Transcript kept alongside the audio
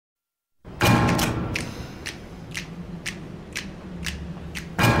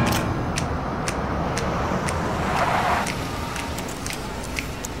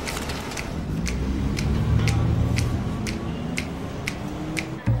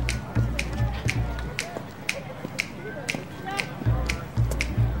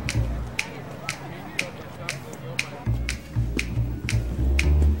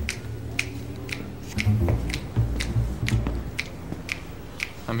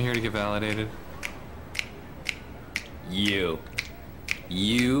here to get validated. You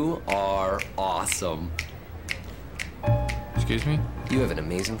are awesome. Excuse me? You have an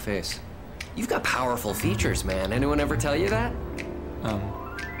amazing face. You've got powerful features, man. Anyone ever tell you that? No.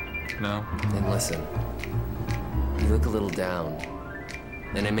 And listen, you look a little down.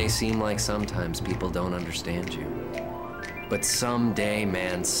 And it may seem like sometimes people don't understand you. But someday,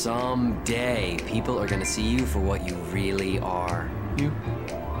 man, someday, people are gonna see you for what you really are.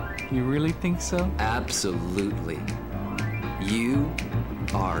 You really think so? Absolutely. You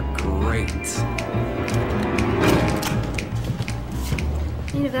are great.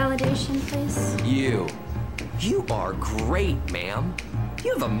 Need a validation, please? You are great, ma'am.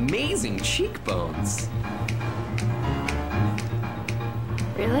 You have amazing cheekbones.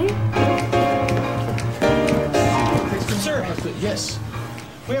 Really? Sir, yes.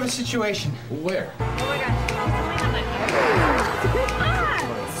 We have a situation. Where? Oh my gosh.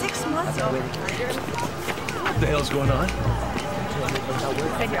 6 months over. What the hell's going on?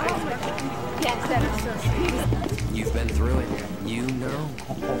 Yes, that is so sweet. You've been through it. You know.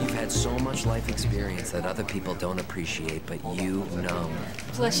 You've had so much life experience that other people don't appreciate, but you know.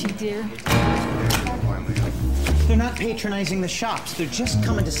 Plus you do. They're not patronizing the shops. They're just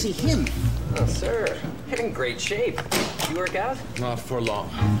coming to see him. Oh, sir, you're in great shape. You work out? Not for long.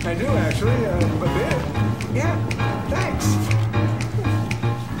 I do, actually, a bit. Yeah, thanks.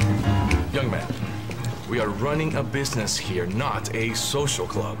 Young man, we are running a business here, not a social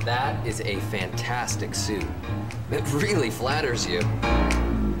club. That is a fantastic suit. It really flatters you.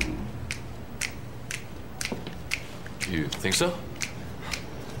 You think so?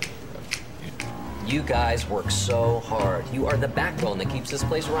 You guys work so hard. You are the backbone that keeps this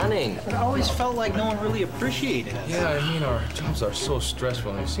place running. It always felt like no one really appreciated us. Yeah, I mean, our jobs are so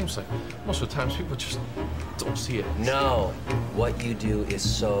stressful, and it seems like most of the times people just don't see it. No, what you do is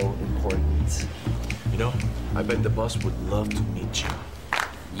so important. You know, I bet the boss would love to meet you.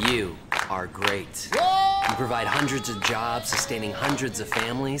 You are great. You provide hundreds of jobs, sustaining hundreds of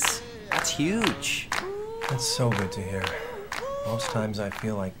families. That's huge. That's so good to hear. Most times I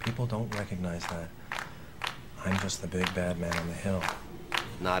feel like people don't recognize that. I'm just the big bad man on the hill.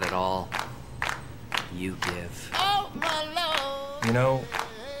 Not at all. You give. Oh, my Lord. You know,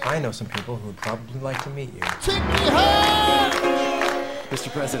 I know some people who would probably like to meet you. Take me home.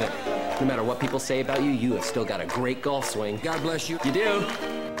 Mr. President, no matter what people say about you, you have still got a great golf swing. God bless you. You do.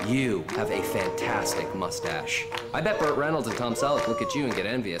 You have a fantastic mustache. I bet Burt Reynolds and Tom Selleck look at you and get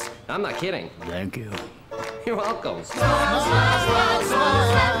envious. I'm not kidding. Thank you. You're welcome.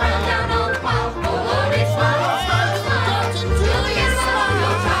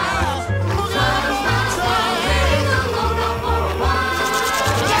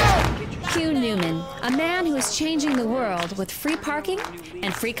 Hugh Newman, a man who is changing the world with free parking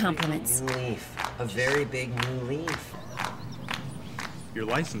and free compliments. New leaf. A very big new leaf. Your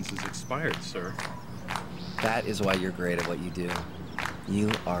license is expired, sir. That is why you're great at what you do.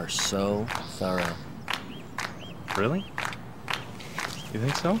 You are so thorough. Really? You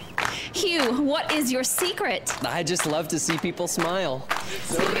think so? Hugh, what is your secret? I just love to see people smile.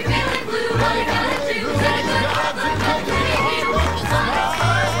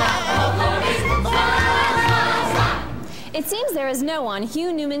 It seems there is no one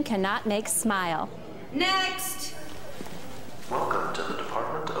Hugh Newman cannot make smile. Next! Welcome to the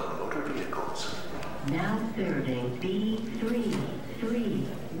Department of Motor Vehicles. Now serving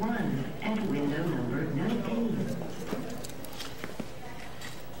B331 at window number 19.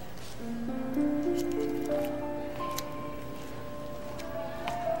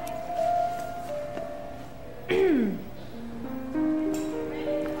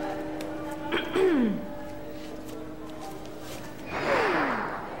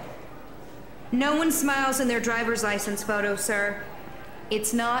 No one smiles in their driver's license photo, sir.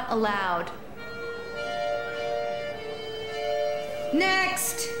 It's not allowed.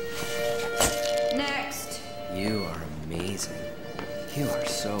 Next! Next! You are amazing. You are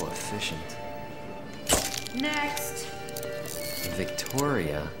so efficient. Next!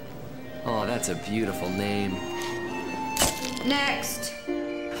 Victoria? Oh, that's a beautiful name. Next!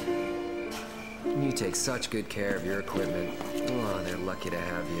 You take such good care of your equipment. Oh, they're lucky to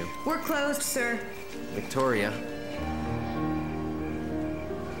have you. We're closed, sir. Victoria.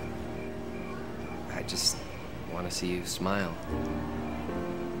 I just want to see you smile.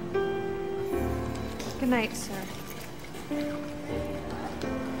 Good night, sir.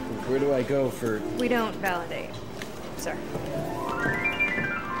 Where do I go for... We don't validate, sir.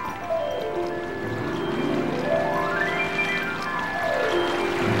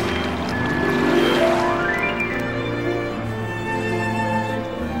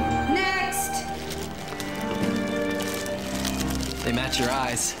 They match your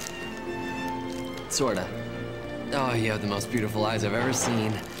eyes. Sorta. Oh, you have the most beautiful eyes I've ever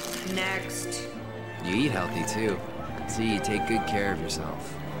seen. Next. You eat healthy, too. See, you take good care of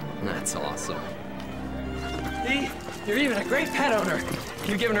yourself. That's awesome. See? You're even a great pet owner.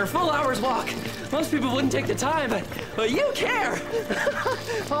 You've given her a full hour's walk. Most people wouldn't take the time, but you care.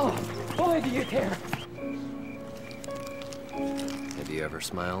 Oh, boy, do you care. Have you ever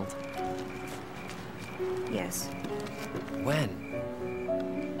smiled? Yes. When?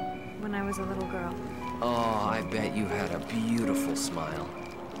 When I was a little girl. Oh, I bet you had a beautiful smile.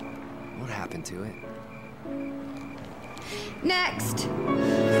 What happened to it? Next.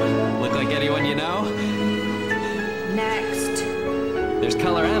 Look like anyone you know? Next. There's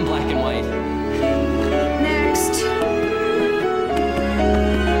color and black and white. Next.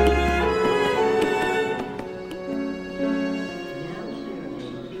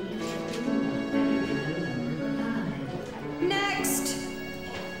 Next.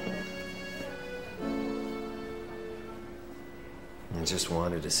 I just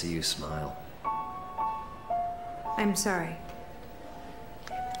wanted to see you smile. I'm sorry.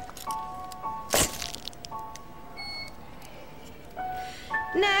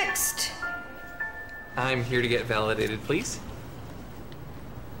 Next. I'm here to get validated, please.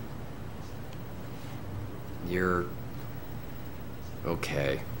 You're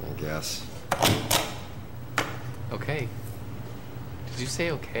okay, I guess. Okay. Did you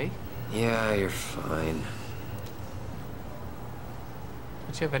say okay? Yeah, you're fine.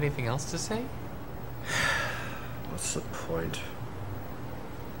 Don't you have anything else to say? What's the point?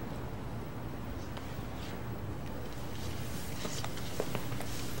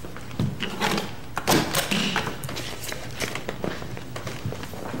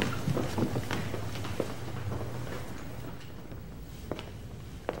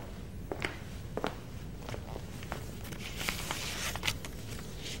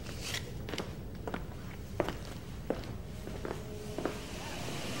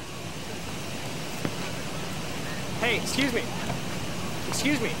 Hey, excuse me.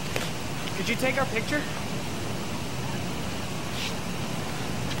 Excuse me. Could you take our picture?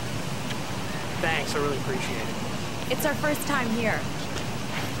 Thanks, I really appreciate it. It's our first time here.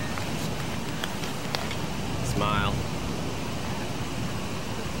 Smile.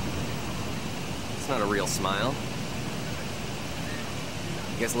 It's not a real smile.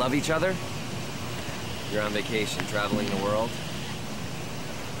 You guys love each other? You're on vacation, traveling the world?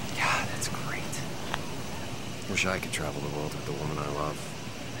 Yeah, that's great. Wish I could travel the world with the woman I love.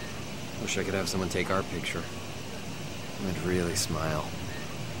 Wish I could have someone take our picture. I'd really smile.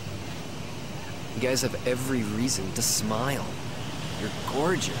 You guys have every reason to smile. You're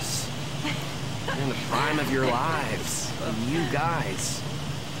gorgeous. You're in the prime of your lives. And you guys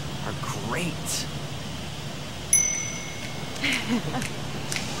are great.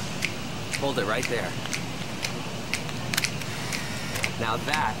 Hold it right there. Now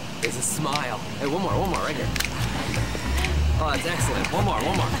that is a smile. Hey, one more, right here. Oh, that's excellent. One more.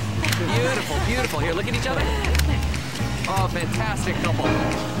 Beautiful, beautiful. Here, look at each other. Oh, fantastic couple.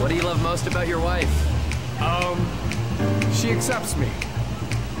 What do you love most about your wife? She accepts me.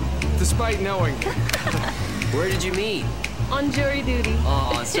 Despite knowing. Where did you meet? On jury duty.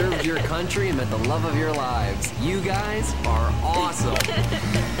 Oh, served your country and met the love of your lives. You guys are awesome.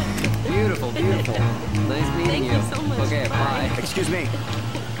 Beautiful, beautiful. Nice meeting you. Thank you so much. Okay, bye. Excuse me.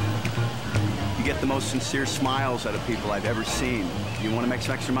 You get the most sincere smiles out of people I've ever seen. You want to make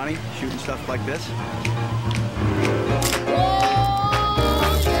some extra money shooting stuff like this?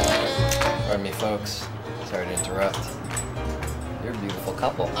 Pardon me, folks. Sorry to interrupt. You're a beautiful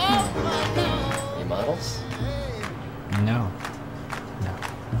couple. You models? No.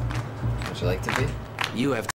 Would you like to be? You have